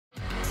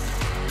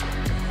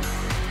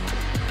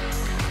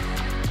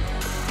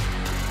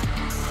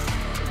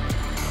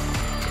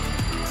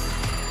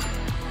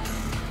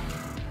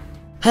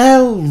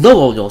Hello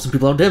all you awesome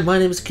people out there, my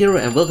name is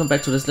Kira and welcome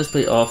back to this Let's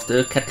Play of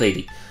the Cat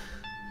Lady.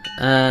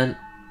 And...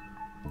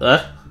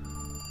 what?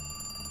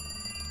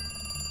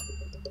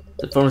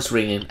 The phone is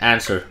ringing,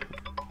 answer.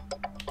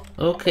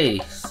 Okay,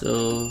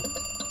 so...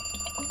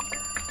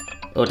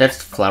 oh, that's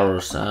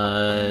flowers.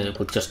 I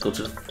will just go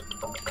to the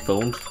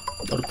phone.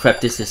 What crap,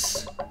 this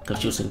is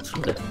confusing to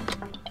look at.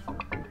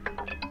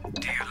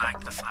 Do you like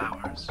the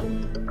flowers?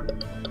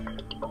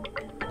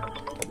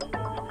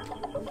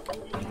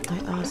 I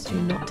asked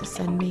you not to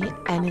send me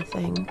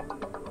anything.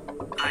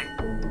 I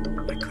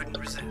couldn't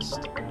resist.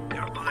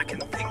 You're all I can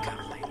think of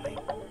lately.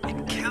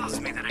 It kills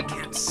me that I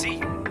can't see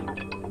you.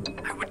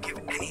 I would give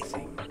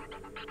anything.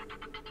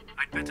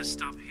 I'd better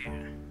stop here.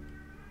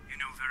 You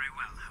know very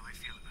well how I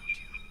feel about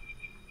you.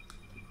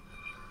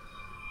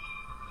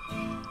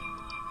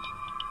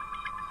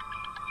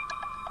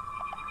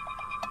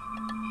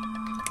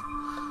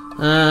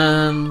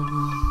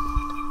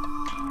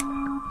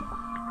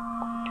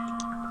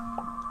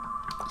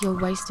 You're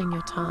wasting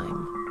your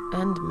time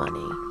and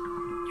money.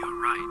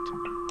 You're right.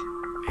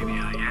 Maybe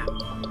I am.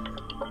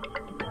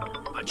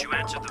 But you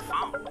answered the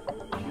phone,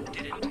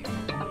 didn't you?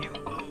 You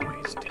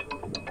always do.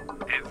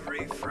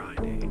 Every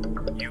Friday.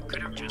 You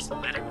could have just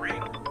let it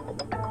ring.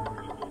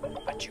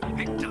 But you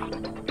picked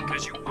up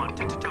because you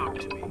wanted to talk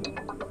to me.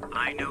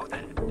 I know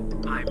that.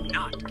 I'm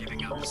not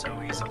giving up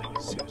so easily,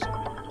 Susan.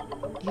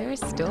 You're a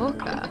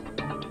stalker.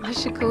 I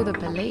should call the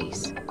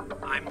police.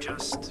 I'm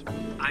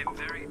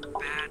very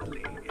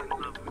badly in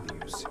love with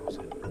you,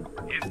 Susan.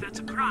 If that's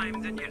a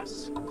crime, then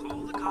yes,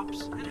 call the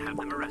cops and have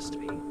them arrest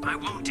me. I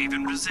won't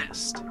even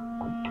resist.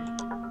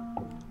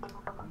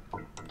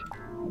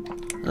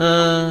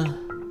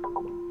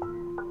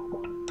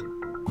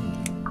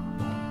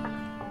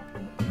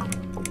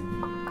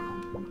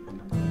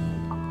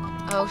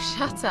 Oh,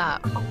 shut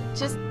up.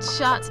 Just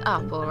shut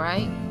up,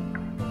 alright?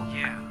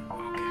 Yeah,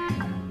 okay.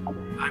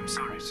 I'm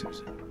sorry,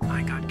 Susan.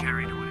 I got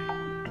carried away.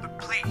 But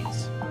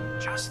please,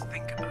 just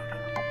think about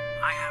it.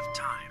 I have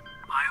time.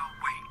 I'll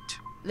wait.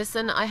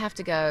 Listen, I have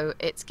to go.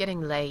 It's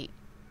getting late.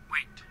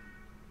 Wait.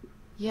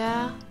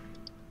 Yeah?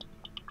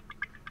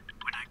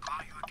 When I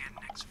call you again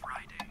next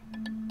Friday,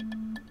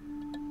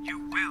 you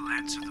will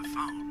answer the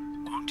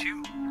phone, won't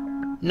you?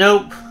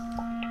 Nope.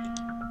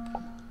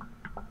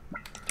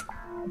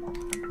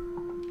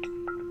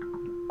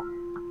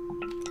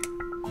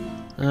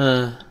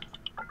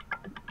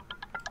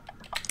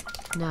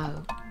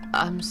 No.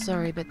 I'm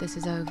sorry, but this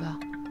is over.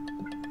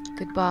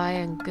 Goodbye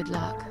and good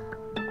luck.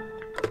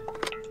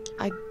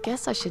 I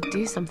guess I should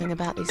do something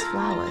about these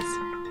flowers.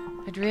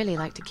 I'd really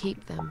like to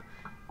keep them,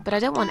 but I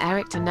don't want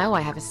Eric to know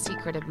I have a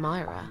secret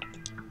admirer.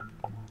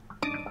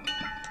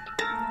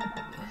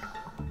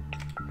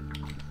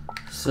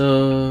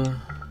 So...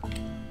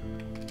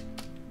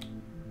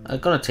 I'm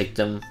gonna take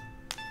them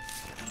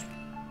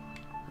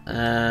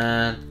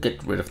and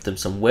get rid of them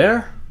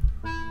somewhere.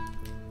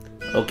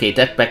 Okay,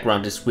 that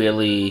background is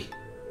really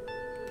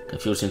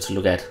confusing to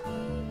look at.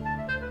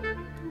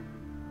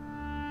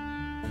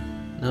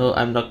 No,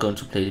 I'm not going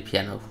to play the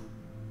piano.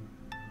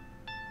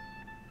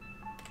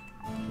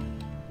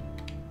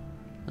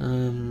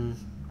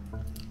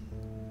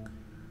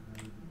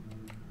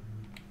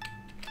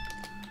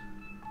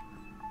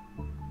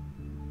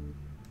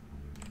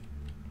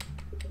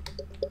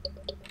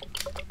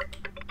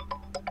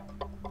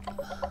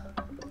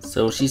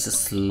 So she's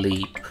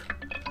asleep.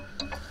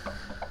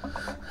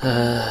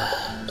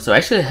 So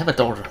actually I have a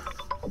daughter.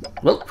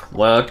 Well,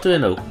 what do I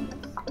know?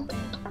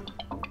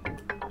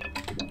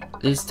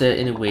 Is there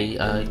any way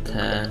I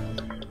can...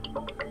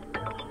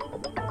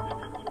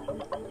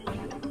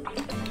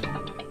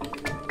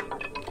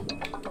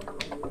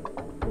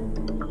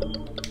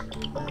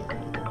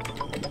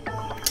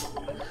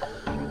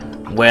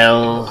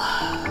 well...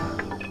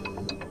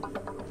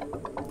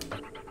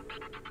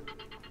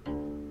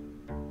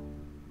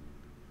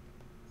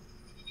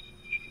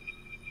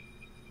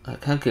 I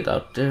can't get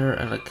out there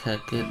and I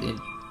can't get in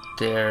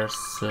there,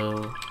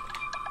 so...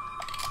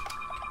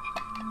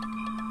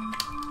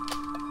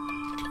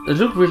 They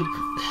look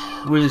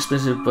really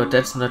expensive, but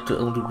that's not the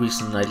only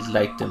reason I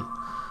like them.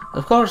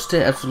 Of course,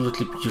 they're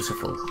absolutely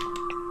beautiful.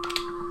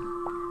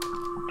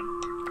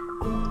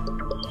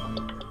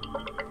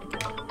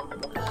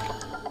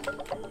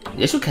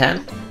 Yes, you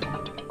can.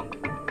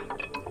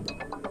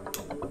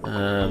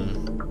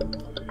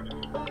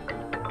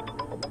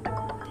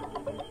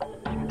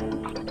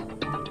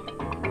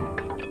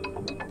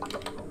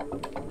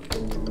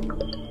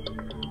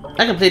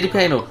 I can play the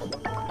piano.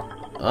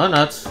 Or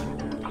not.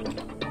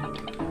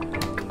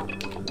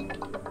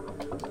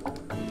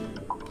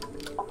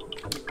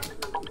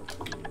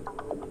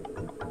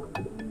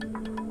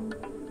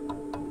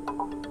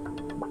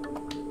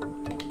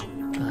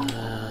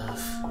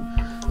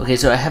 Okay,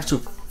 so I have to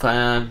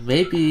find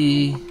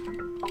maybe...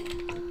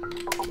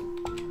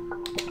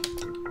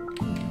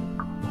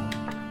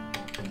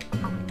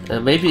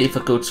 maybe if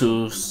I go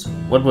to...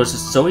 what was it,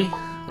 Zoe?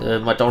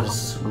 My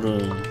daughter's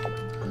room.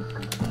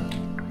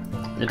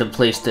 And then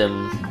place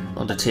them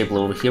on the table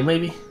over here,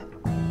 maybe?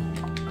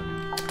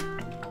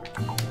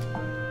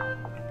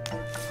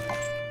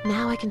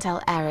 can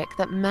tell Eric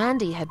that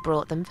Mandy had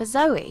brought them for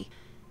Zoe.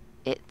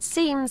 It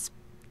seems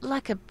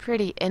like a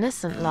pretty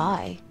innocent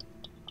lie.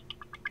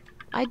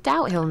 I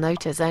doubt he'll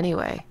notice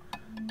anyway.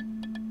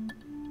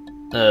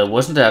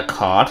 Wasn't there a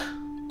card?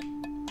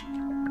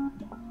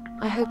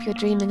 I hope you're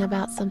dreaming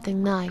about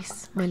something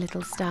nice, my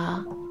little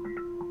star.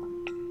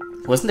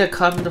 Wasn't there a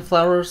card in the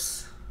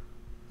flowers?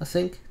 I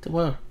think there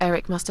were.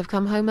 Eric must have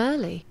come home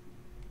early.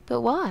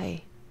 But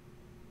why?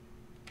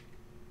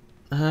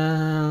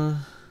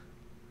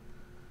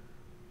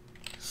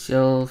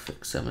 Shelf,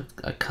 examine.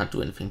 I can't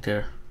do anything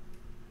there.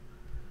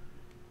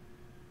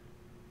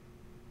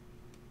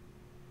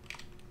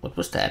 What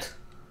was that?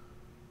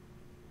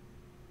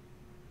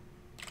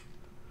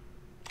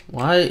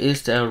 Why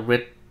is there a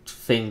red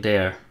thing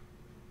there?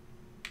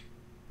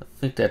 I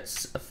think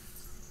that's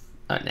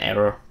an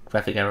error,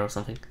 graphic error or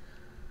something.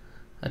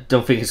 I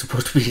don't think it's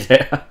supposed to be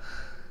there.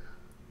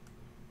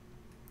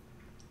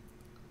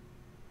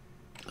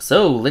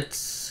 So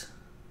let's.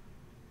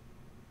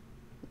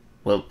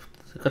 Well,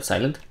 it got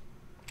silent.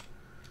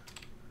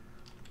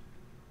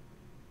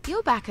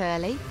 You're back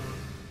early.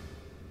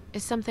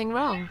 Is something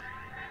wrong?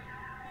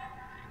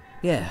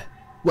 Yeah,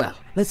 well,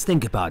 let's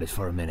think about it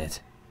for a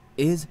minute.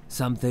 Is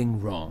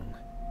something wrong?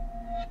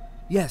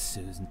 Yes,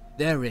 Susan,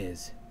 there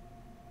is.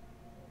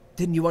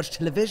 Didn't you watch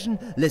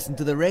television? Listen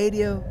to the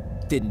radio?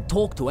 Didn't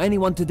talk to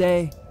anyone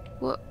today?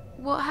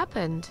 What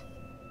happened?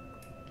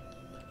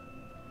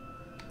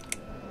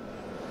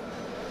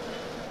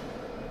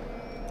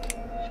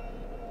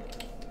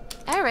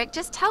 Eric,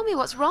 just tell me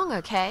what's wrong,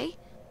 okay?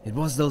 It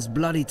was those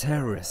bloody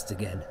terrorists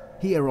again,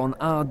 here on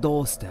our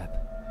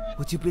doorstep.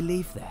 Would you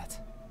believe that?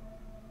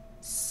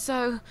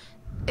 So,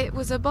 it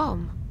was a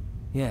bomb?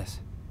 Yes,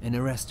 in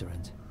a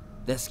restaurant.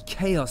 There's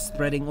chaos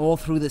spreading all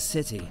through the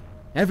city.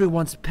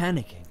 Everyone's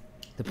panicking.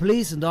 The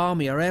police and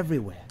army are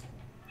everywhere.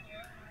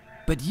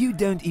 But you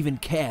don't even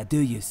care, do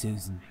you,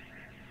 Susan?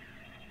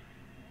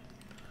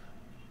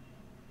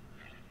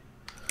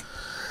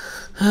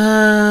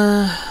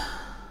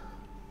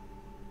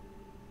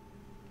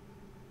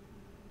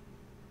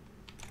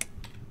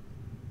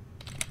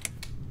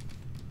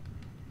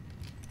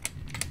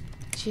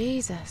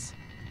 Jesus.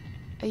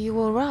 Are you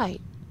all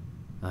right?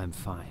 I'm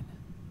fine.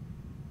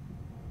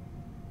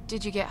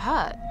 Did you get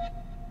hurt?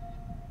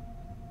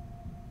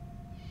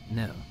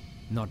 No,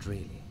 not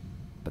really.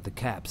 But the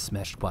cab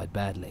smashed quite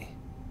badly.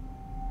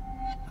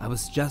 I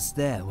was just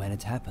there when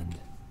it happened.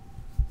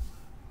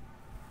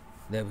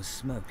 There was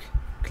smoke,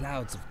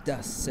 clouds of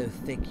dust so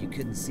thick you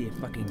couldn't see a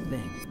fucking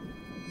thing.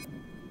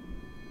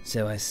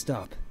 So I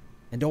stop,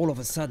 and all of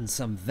a sudden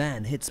some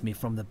van hits me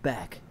from the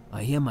back.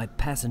 I hear my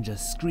passenger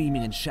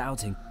screaming and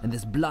shouting, and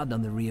there's blood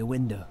on the rear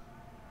window.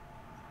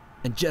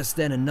 And just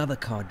then another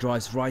car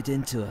drives right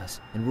into us,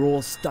 and we're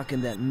all stuck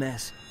in that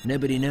mess.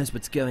 Nobody knows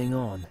what's going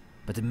on,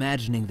 but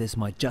imagining this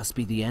might just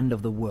be the end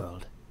of the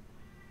world.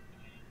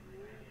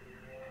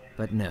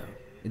 But no,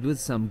 it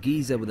was some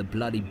geezer with a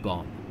bloody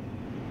bomb.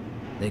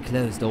 They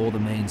closed all the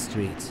main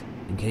streets,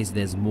 in case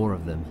there's more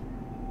of them.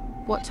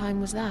 What time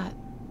was that?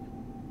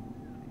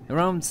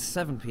 Around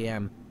 7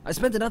 PM, I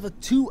spent another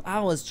 2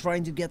 hours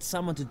trying to get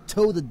someone to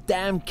tow the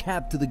damn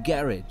cab to the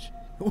garage.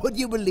 Would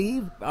you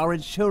believe? Our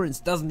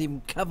insurance doesn't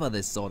even cover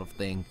this sort of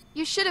thing.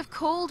 You should have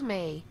called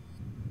me.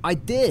 I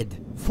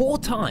did, 4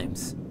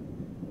 times.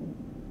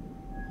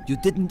 You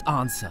didn't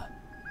answer.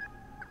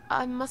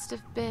 I must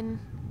have been...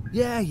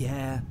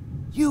 Yeah.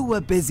 You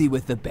were busy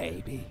with the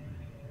baby.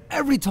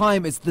 Every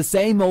time it's the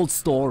same old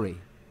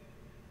story.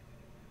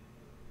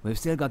 We've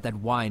still got that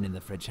wine in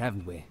the fridge,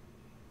 haven't we?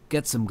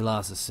 Get some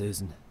glasses,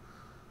 Susan.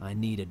 I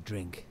need a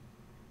drink.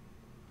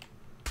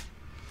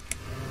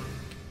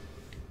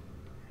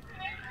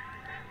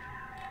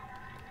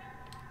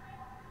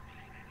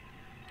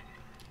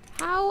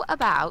 How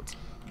about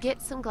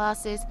get some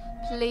glasses,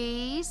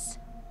 please?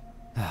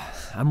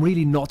 I'm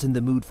really not in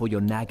the mood for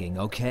your nagging,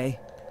 okay?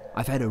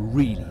 I've had a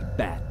really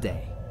bad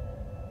day.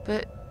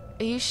 But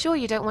are you sure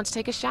you don't want to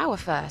take a shower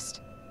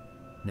first?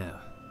 No,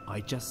 I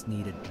just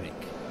need a drink.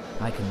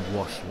 I can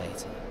wash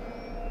later.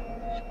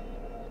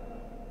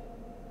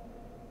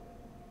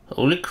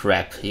 Holy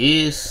crap,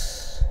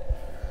 he's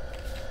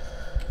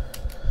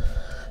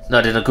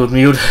not in a good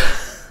mood.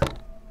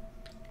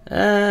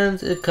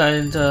 And it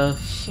kind of...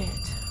 Shit.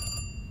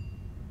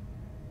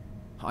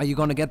 Are you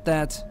gonna get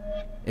that?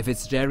 If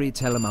it's Jerry,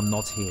 tell him I'm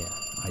not here.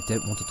 I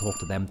don't want to talk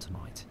to them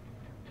tonight.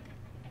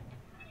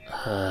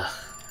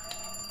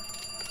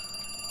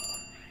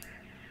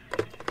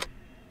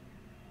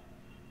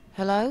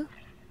 Hello?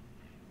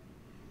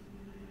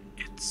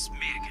 It's me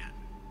again.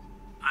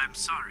 I'm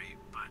sorry,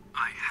 but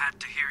I had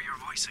to hear your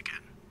voice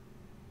again.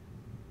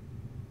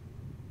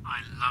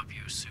 I love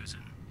you,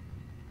 Susan.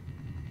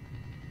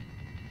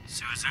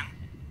 Susan?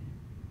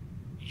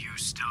 You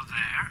still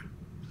there?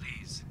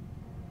 Please,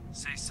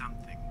 say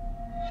something.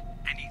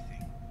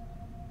 Anything.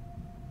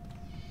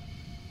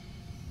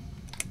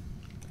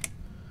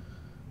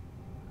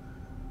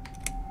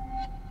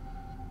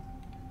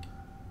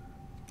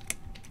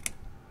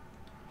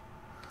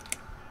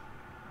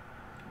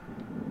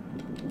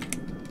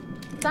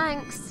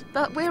 Thanks,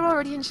 but we're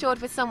already insured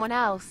with someone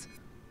else.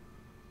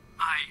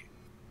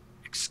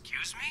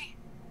 Excuse me?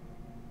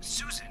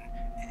 Susan,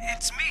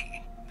 it's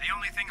me. The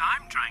only thing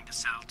I'm trying to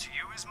sell to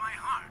you is my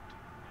heart.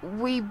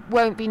 We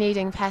won't be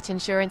needing pet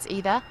insurance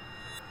either.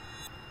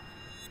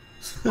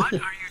 What are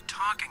you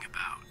talking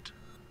about?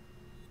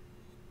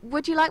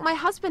 Would you like my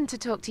husband to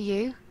talk to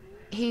you?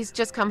 He's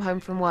just come home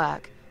from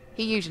work.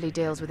 He usually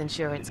deals with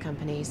insurance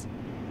companies.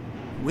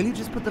 Will you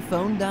just put the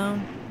phone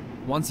down?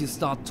 Once you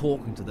start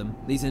talking to them,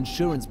 these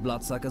insurance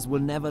bloodsuckers will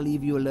never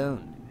leave you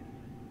alone.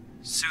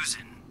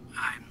 Susan,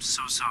 I'm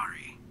so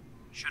sorry.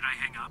 Should I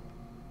hang up?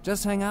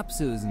 Just hang up,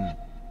 Susan.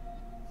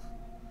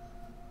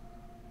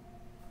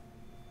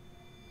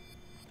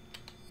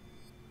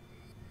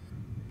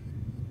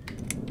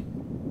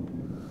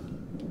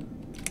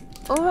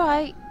 All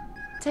right.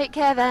 Take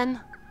care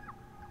then.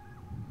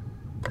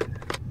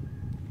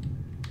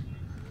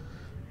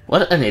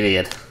 What an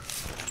idiot.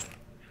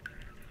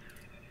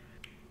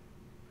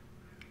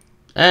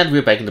 And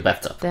we're back in the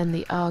bathtub. Then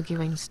the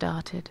arguing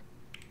started.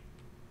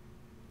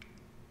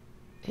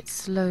 It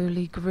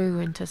slowly grew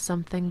into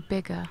something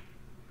bigger,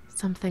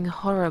 something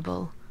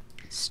horrible.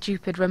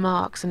 Stupid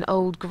remarks and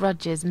old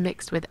grudges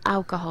mixed with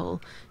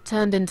alcohol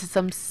turned into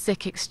some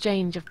sick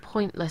exchange of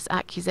pointless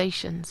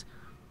accusations.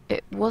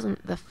 It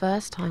wasn't the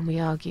first time we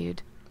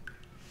argued,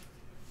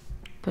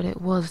 but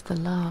it was the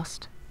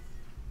last.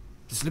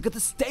 Just look at the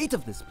state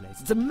of this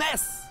place. It's a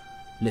mess.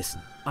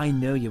 Listen, I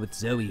know you're with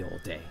Zoe all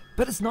day,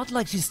 but it's not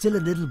like she's still a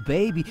little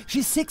baby.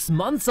 She's 6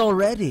 months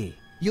already.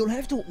 You'll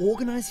have to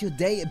organize your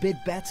day a bit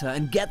better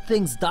and get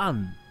things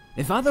done.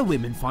 If other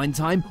women find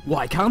time,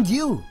 why can't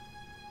you?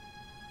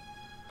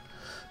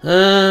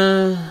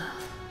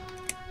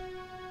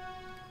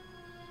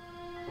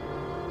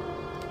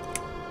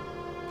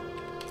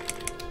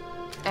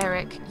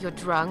 Eric, you're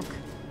drunk.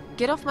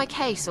 Get off my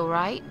case, all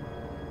right?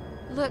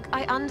 Look,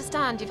 I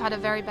understand you've had a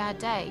very bad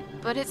day,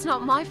 but it's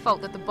not my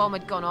fault that the bomb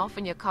had gone off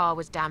and your car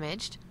was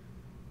damaged.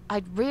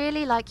 I'd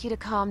really like you to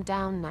calm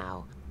down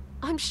now.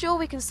 I'm sure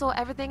we can sort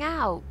everything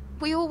out.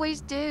 We always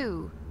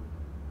do.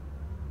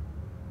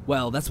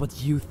 Well, that's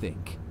what you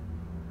think.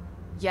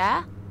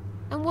 Yeah?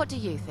 And what do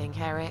you think,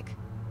 Eric?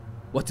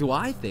 What do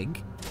I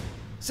think?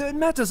 So it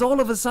matters all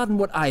of a sudden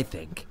what I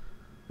think?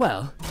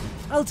 Well,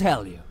 I'll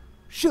tell you.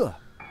 Sure.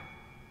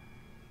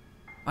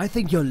 I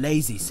think you're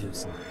lazy,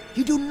 Susan.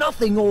 You do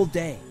nothing all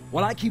day,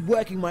 while I keep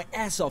working my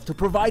ass off to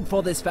provide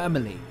for this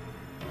family.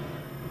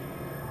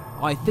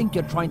 I think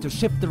you're trying to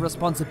shift the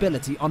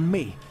responsibility on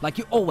me, like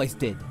you always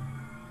did.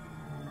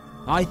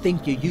 I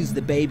think you use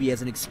the baby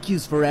as an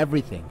excuse for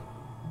everything.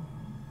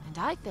 And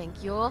I think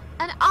you're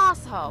an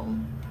asshole.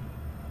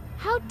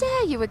 How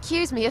dare you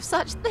accuse me of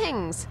such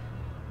things?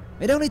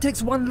 It only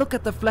takes one look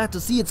at the flat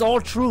to see it's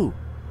all true.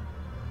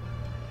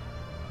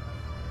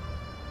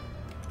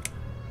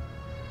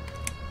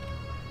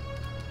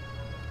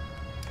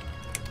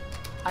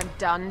 I'm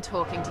done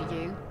talking to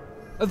you.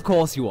 Of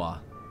course you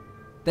are.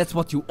 That's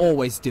what you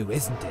always do,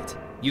 isn't it?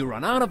 You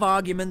run out of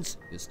arguments,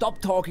 you stop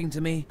talking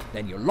to me,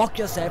 then you lock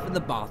yourself in the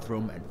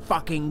bathroom and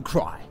fucking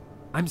cry.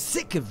 I'm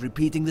sick of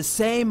repeating the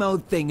same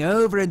old thing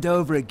over and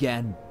over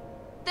again.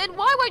 Then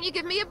why won't you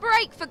give me a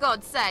break, for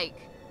God's sake?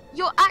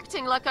 You're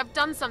acting like I've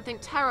done something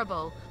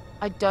terrible.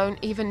 I don't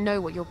even know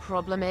what your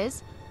problem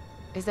is.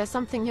 Is there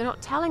something you're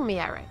not telling me,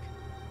 Eric?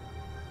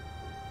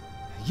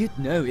 You'd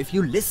know if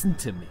you listened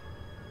to me.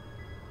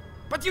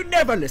 But you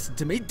never listen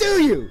to me,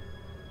 do you?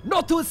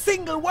 Not to a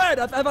single word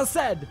I've ever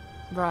said.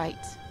 Right.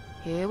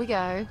 Here we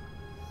go.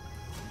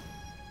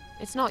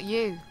 It's not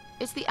you.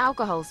 It's the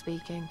alcohol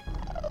speaking.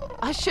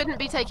 I shouldn't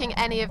be taking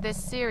any of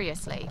this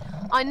seriously.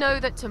 I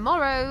know that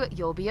tomorrow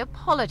you'll be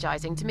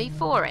apologizing to me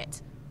for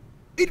it.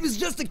 It was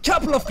just a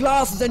couple of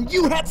glasses and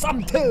you had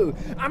some too.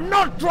 I'm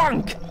not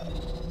drunk.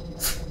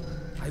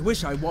 I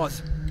wish I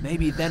was.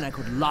 Maybe then I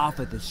could laugh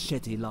at this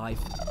shitty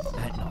life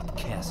and not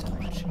care so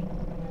much.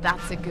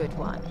 That's a good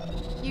one.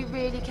 You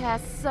really care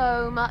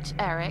so much,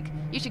 Eric.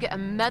 You should get a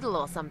medal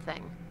or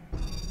something.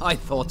 I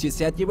thought you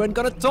said you weren't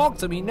gonna talk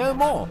to me no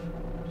more.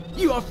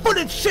 You are full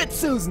of shit,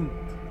 Susan.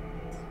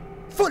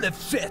 Full of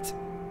shit.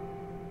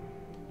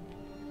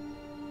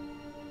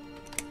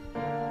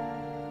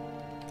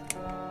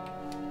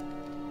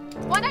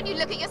 Why don't you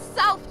look at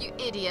yourself, you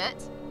idiot?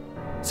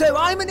 So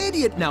I'm an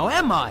idiot now,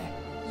 am I?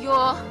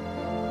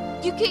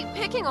 You keep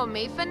picking on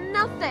me for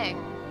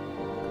nothing.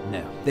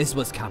 No, this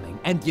was coming,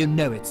 and you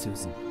know it,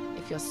 Susan.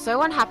 If you're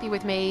so unhappy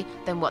with me,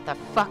 then what the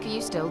fuck are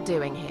you still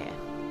doing here?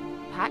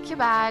 Pack your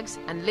bags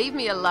and leave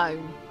me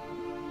alone.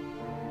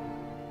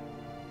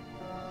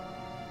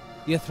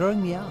 You're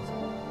throwing me out.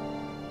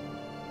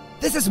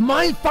 This is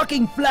my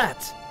fucking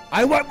flat!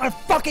 I worked my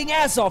fucking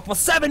ass off for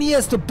 7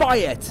 years to buy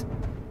it!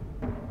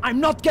 I'm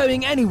not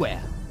going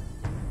anywhere!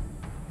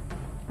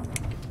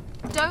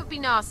 Don't be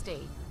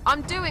nasty.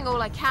 I'm doing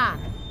all I can.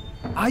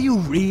 Are you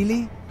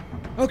really?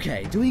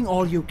 Okay, doing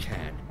all you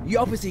can. You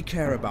obviously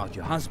care about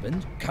your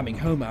husband, coming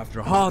home after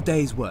a hard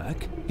day's work.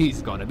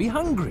 He's gonna be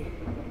hungry.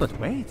 But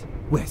wait,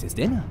 where's his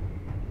dinner?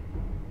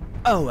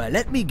 Oh,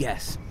 let me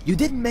guess. You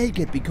didn't make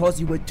it because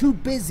you were too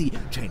busy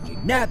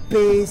changing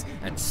nappies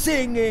and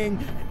singing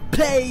and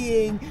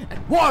playing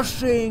and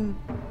washing.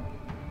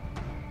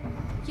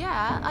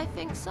 Yeah, I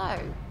think so.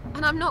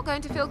 And I'm not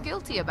going to feel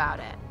guilty about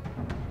it.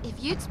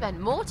 If you'd spent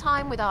more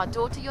time with our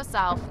daughter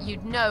yourself,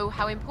 you'd know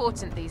how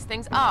important these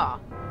things are.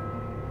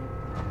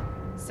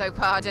 So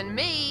pardon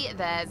me,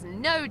 there's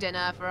no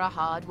dinner for a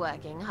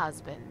hard-working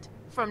husband.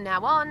 From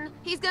now on,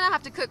 he's gonna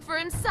have to cook for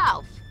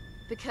himself.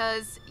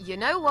 Because, you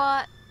know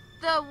what?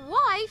 The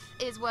wife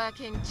is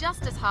working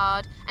just as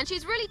hard, and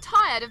she's really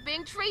tired of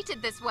being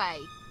treated this way.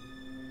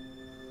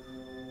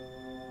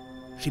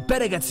 She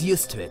better get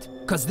used to it,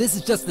 cause this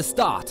is just the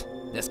start.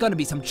 There's gonna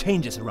be some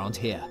changes around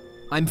here.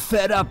 I'm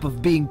fed up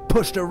of being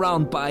pushed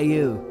around by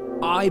you.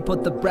 I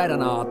put the bread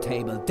on our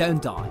table,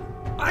 don't I?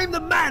 I'm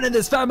the man in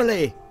this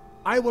family!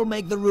 I will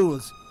make the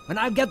rules, and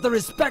I get the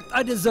respect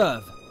I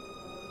deserve.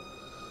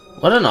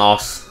 What an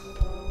ass.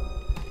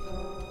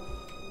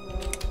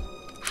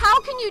 How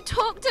can you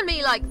talk to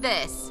me like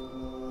this?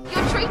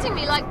 You're treating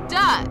me like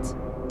dirt.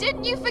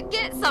 Didn't you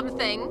forget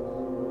something?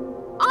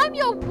 I'm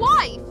your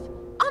wife.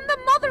 I'm the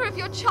mother of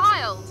your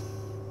child.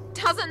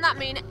 Doesn't that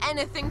mean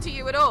anything to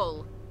you at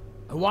all?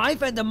 A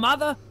wife and a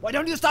mother? Why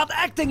don't you start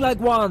acting like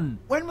one?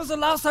 When was the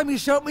last time you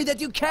showed me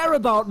that you care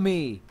about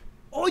me?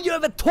 All you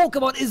ever talk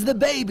about is the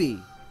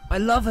baby. I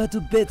love her to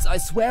bits, I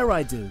swear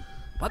I do.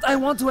 But I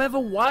want to have a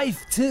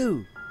wife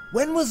too.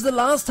 When was the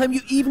last time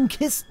you even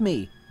kissed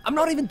me? I'm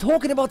not even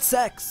talking about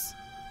sex.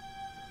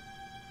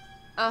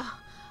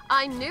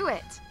 I knew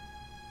it.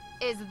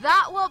 Is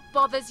that what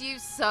bothers you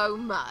so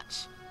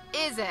much?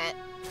 Is it?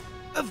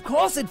 Of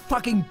course it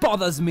fucking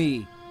bothers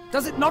me.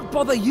 Does it not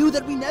bother you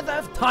that we never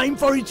have time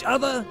for each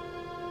other?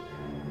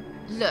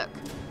 Look,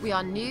 we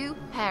are new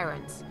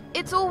parents.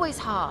 It's always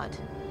hard.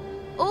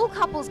 All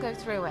couples go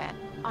through it,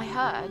 I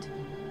heard.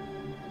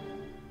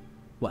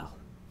 Well,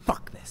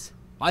 fuck this.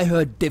 I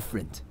heard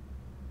different.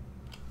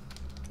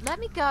 Let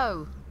me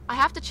go. I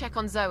have to check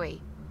on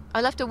Zoe.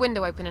 I left a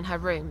window open in her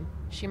room.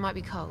 She might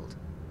be cold.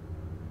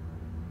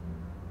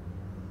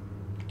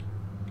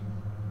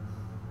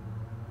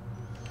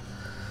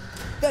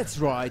 That's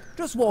right,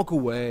 just walk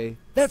away.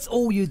 That's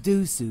all you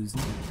do, Susan.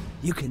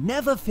 You can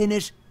never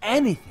finish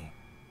anything.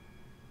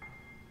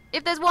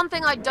 If there's one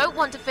thing I don't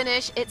want to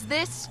finish, it's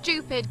this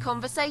stupid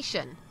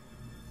conversation.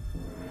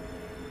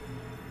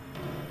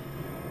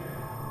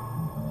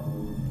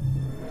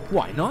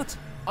 Why not?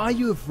 Are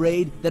you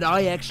afraid that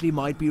I actually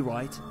might be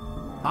right?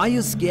 Are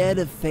you scared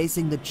of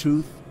facing the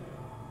truth?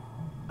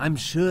 I'm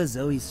sure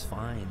Zoe's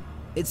fine.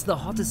 It's the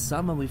hottest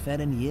summer we've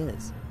had in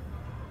years.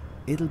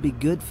 It'll be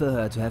good for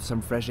her to have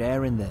some fresh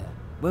air in there.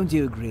 Won't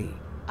you agree?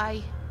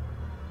 I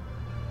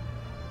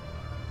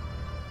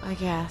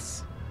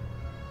guess.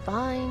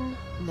 Fine,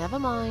 never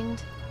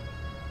mind.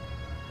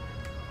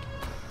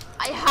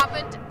 I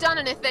haven't done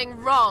anything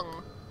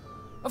wrong.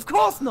 Of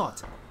course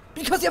not!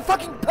 Because you're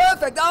fucking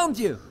perfect, aren't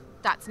you?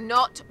 That's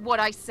not what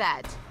I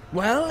said.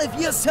 Well, if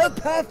you're so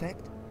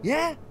perfect,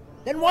 yeah?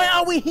 Then why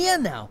are we here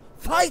now,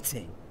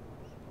 fighting?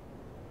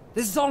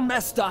 This is all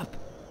messed up.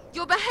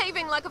 You're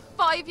behaving like a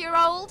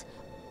 5-year-old?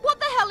 What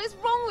the hell is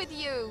wrong with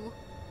you?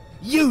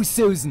 You,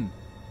 Susan!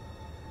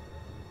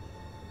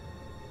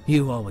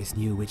 You always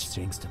knew which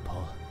strings to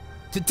pull.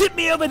 To tip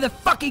me over the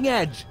fucking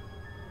edge!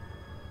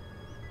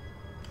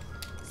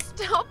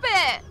 Stop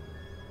it!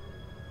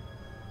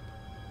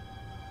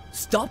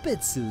 Stop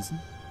it, Susan.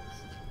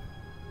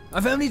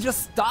 I've only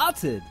just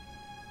started.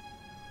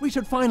 We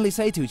should finally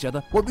say to each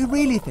other what we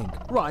really think,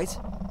 right?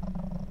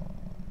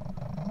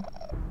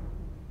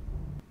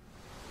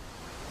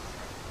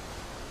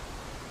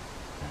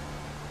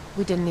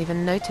 We didn't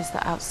even notice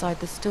that outside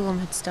the storm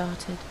had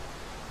started.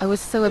 I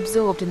was so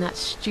absorbed in that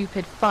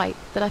stupid fight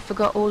that I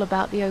forgot all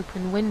about the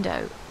open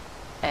window.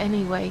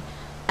 Anyway,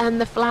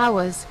 and the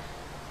flowers.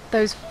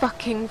 Those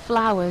fucking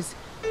flowers.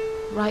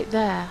 Right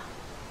there,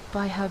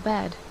 by her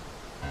bed.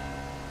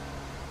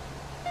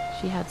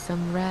 She had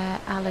some rare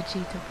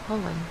allergy to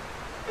pollen,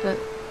 but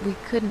we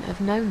couldn't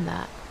have known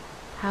that.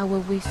 How were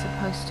we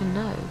supposed to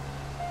know?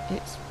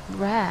 It's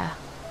rare.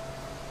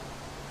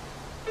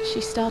 She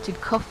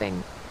started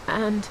coughing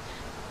and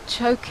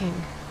choking.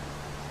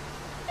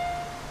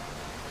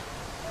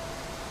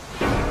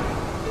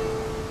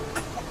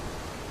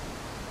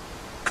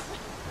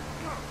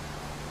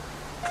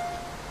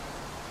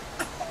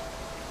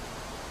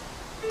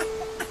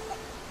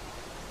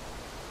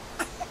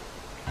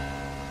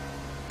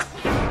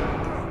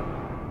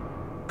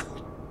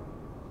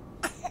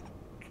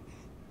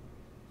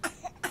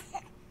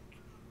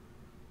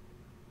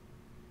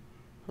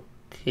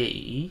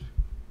 Okay.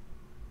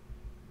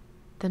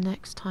 The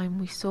next time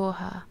we saw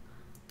her,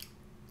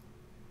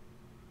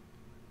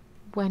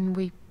 when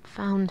we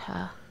found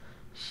her,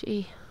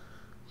 she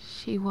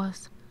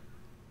was...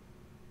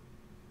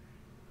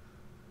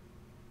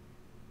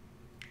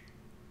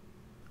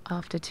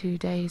 After 2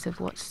 days of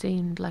what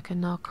seemed like a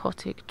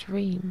narcotic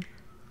dream,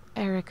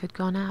 Eric had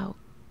gone out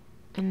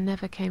and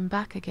never came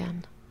back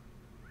again.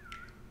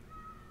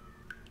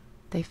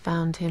 They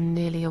found him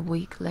nearly a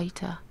week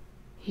later.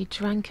 He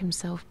drank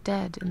himself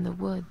dead in the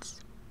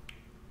woods.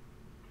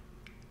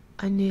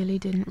 I nearly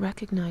didn't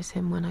recognize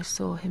him when I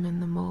saw him in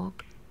the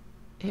morgue.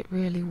 It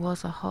really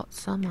was a hot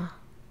summer.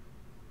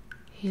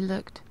 He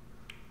looked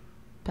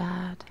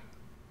bad.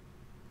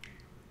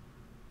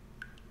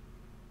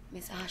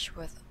 Miss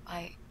Ashworth,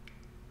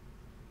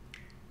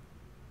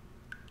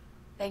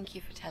 Thank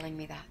you for telling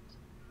me that.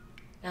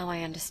 Now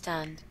I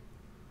understand.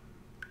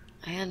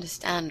 I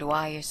understand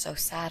why you're so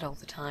sad all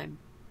the time.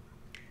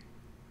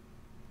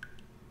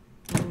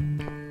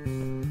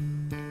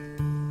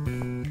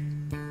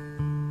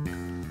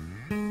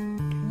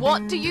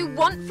 What do you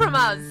want from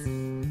us?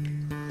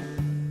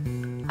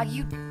 Are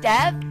you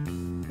deaf?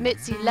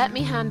 Mitzi, let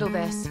me handle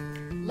this.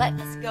 Let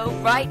us go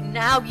right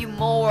now, you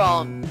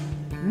moron!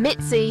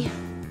 Mitzi!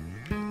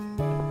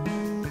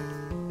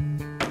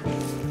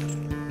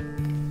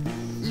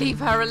 Leave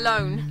her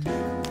alone.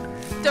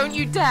 Don't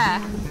you dare!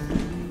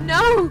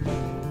 No!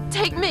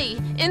 Take me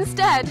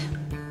instead!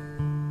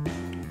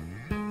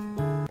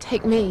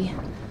 Take me.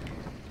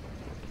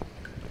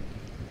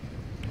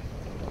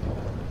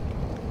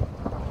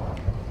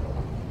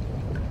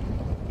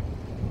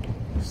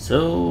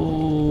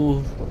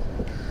 So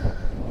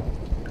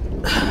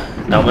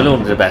now I'm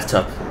alone in the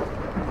bathtub.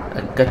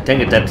 God dang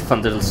it, that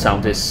fun little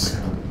sound is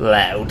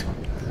loud.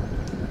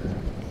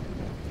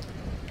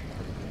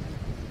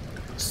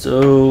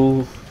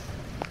 So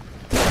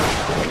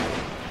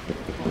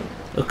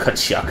oh, cut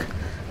shock.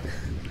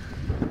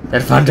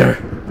 That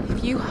thunder.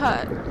 If you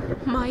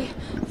hurt my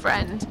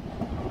friend,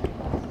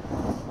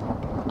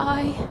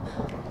 I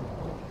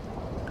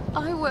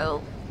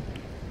will.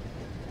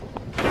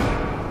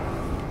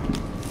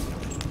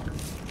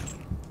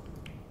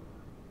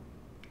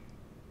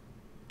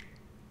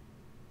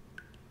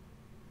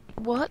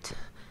 What?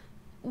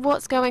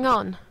 What's going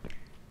on?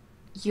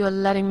 You're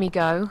letting me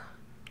go?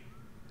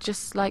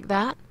 Just like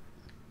that?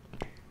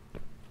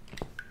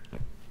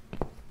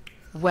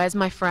 Where's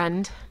my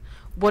friend?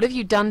 What have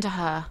you done to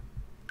her?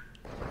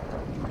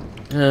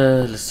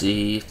 Let's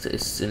see if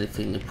there's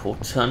anything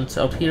important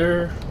out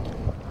here.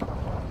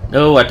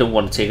 No, I don't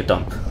want to take a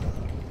dump.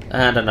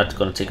 And I'm not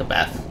gonna take a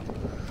bath.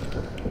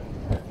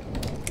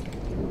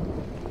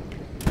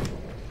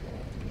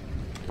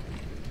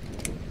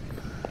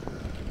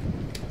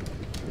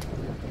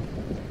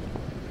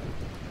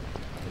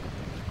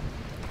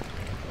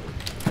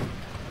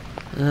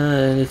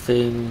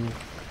 Anything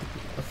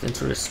of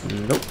interest?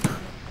 Nope.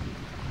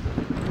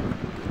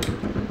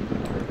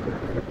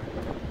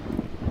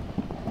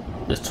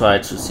 Let's try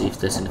to see if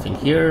there's anything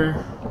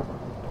here.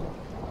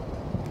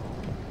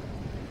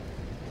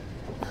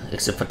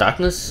 Except for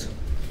darkness.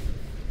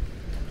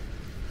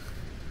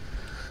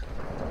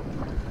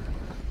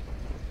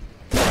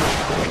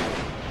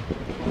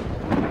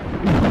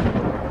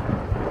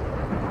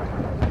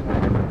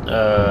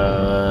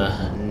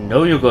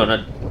 No, you're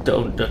gonna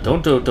don't,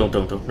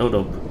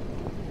 no.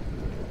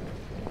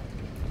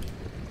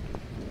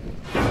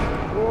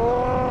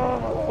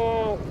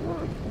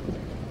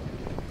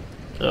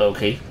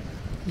 Okay.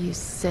 You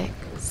sick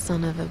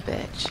son of a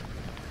bitch.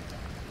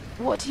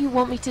 What do you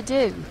want me to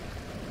do?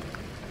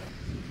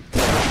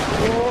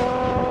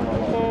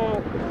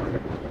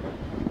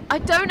 I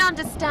don't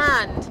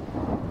understand.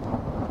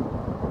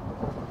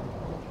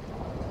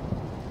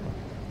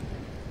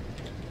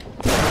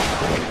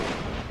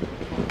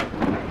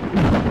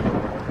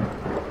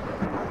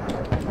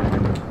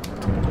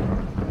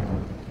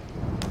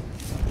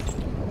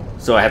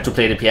 So I have to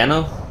play the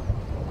piano?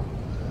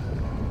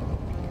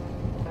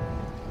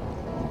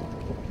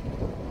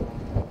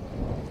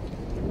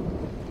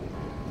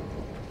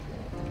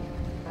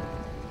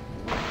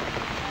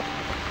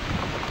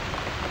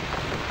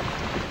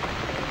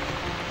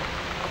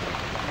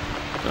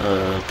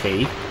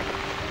 Okay.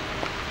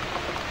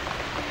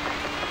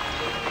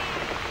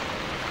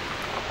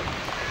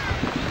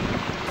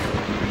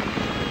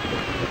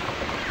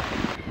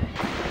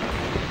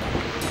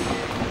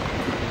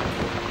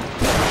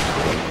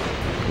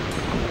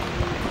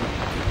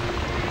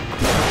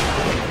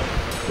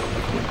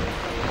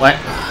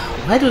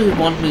 Why do you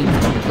want me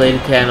to play the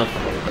piano?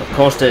 Of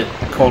course they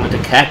call it the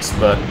cats,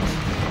 but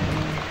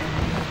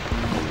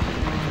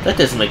that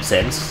doesn't make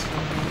sense.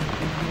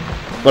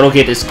 But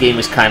okay, this game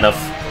is kind of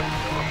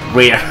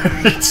rare,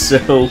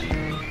 so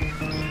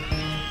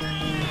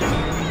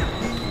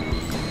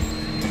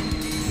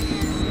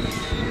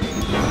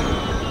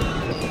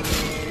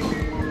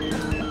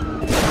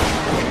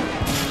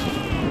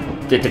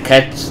did the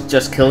cat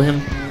just kill him?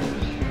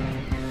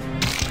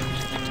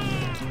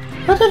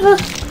 Whatever.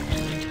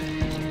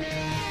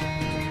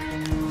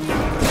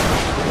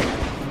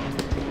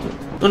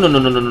 No.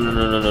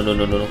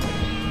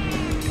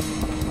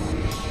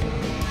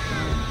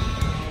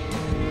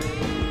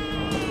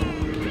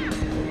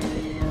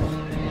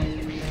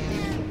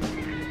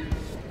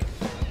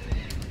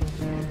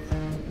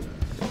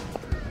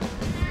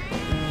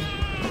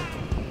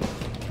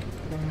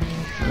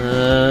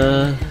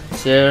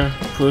 Chair,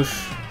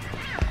 push.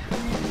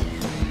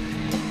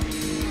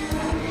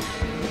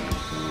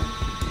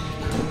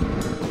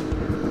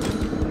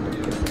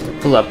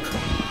 Pull up.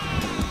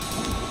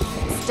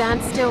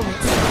 Stand still,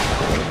 Mitzi.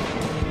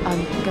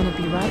 I'm gonna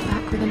be right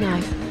back with a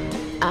knife,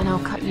 and I'll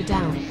cut you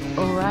down,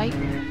 alright?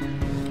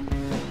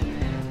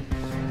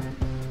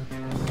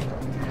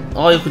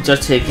 Or you could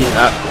just take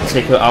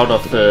her out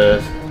of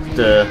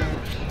the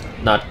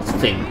nut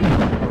thing.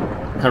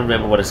 Can't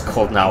remember what it's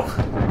called now.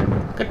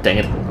 God dang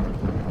it.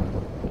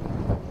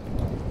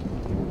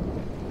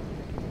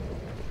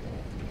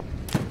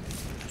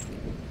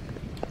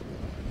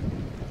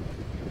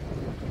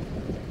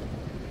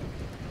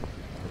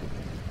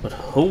 But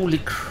holy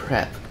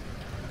crap.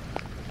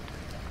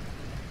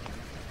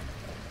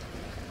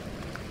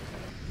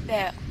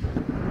 There.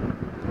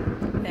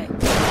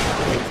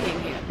 Sitting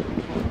here.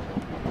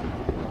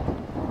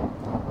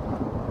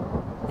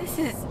 This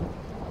is...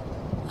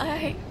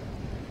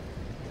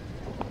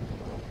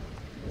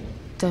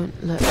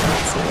 Don't look,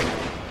 Mitzi.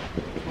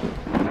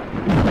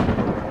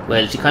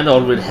 Well, she kinda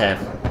already have.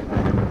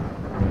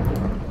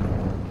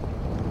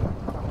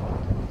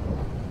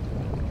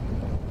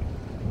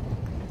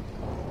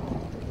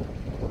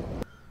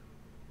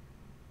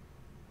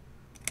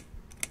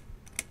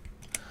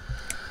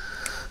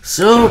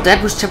 So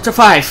that was chapter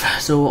 5.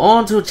 So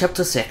on to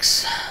chapter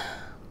 6.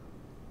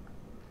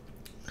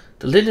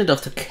 The Legend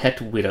of the Cat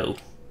Widow.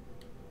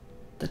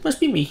 That must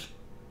be me.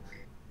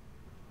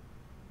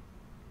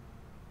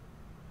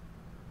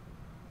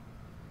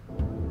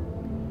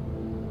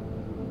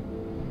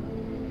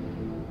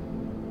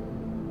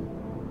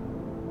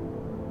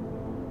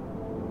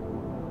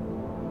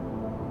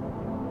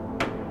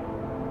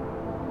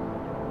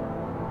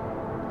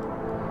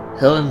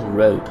 Helen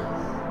Road.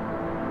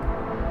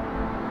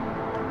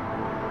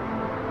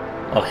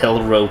 Or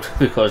Hell Road,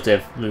 because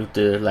they've moved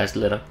the last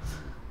letter.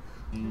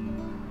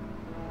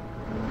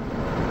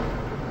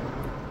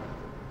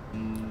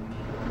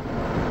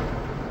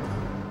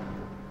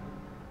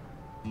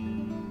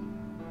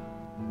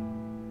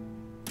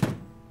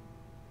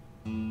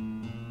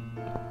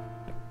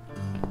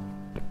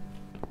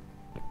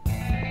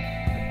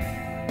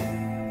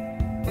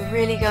 We're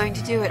really going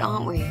to do it,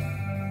 aren't we?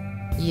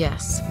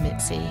 Yes,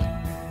 Mitzi.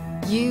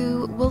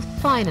 You will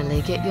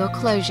finally get your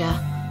closure.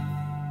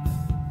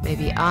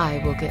 Maybe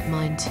I will get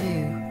mine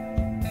too.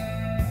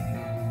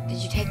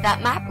 Did you take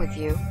that map with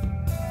you?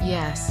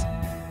 Yes.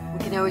 We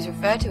can always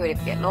refer to it if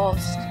we get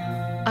lost.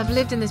 I've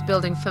lived in this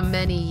building for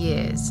many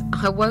years.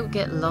 I won't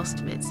get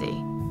lost, Mitzi.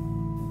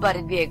 But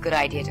it'd be a good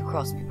idea to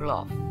cross people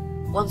off.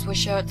 Once we're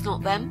sure it's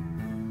not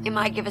them, it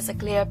might give us a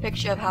clear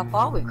picture of how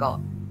far we've got.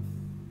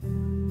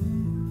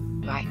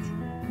 Right.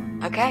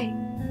 Okay.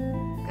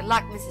 Good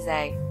luck, Mrs.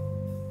 A.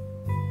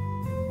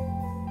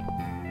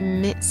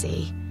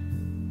 Mitzi,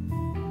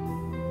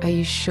 are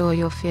you sure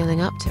you're feeling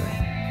up to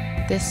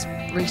it? This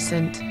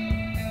recent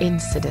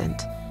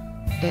incident,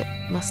 it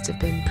must have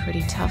been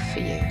pretty tough for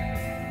you.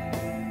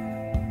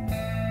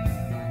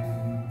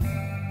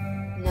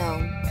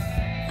 No,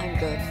 I'm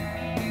good.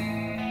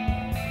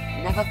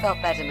 Never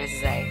felt better,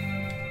 Mrs. A.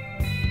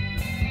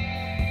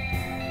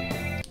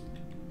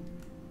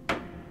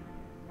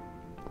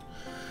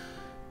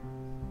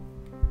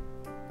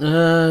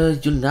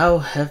 You now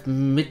have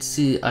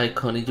Mitzi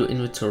icon in your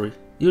inventory.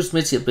 Use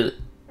Mitzi ability.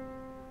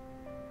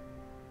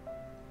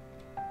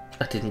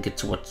 I didn't get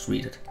to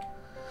read it.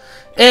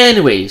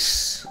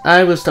 Anyways,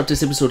 I will stop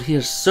this episode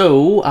here.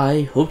 So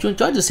I hope you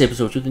enjoyed this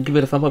episode. You can give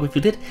it a thumb up if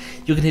you did.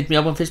 You can hit me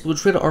up on Facebook or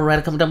Twitter, or write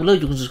a comment down below.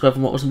 You can subscribe for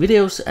more awesome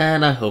videos,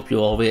 and I hope you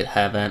all will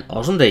have an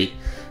awesome day.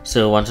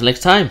 So until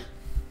next time,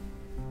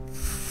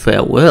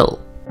 farewell.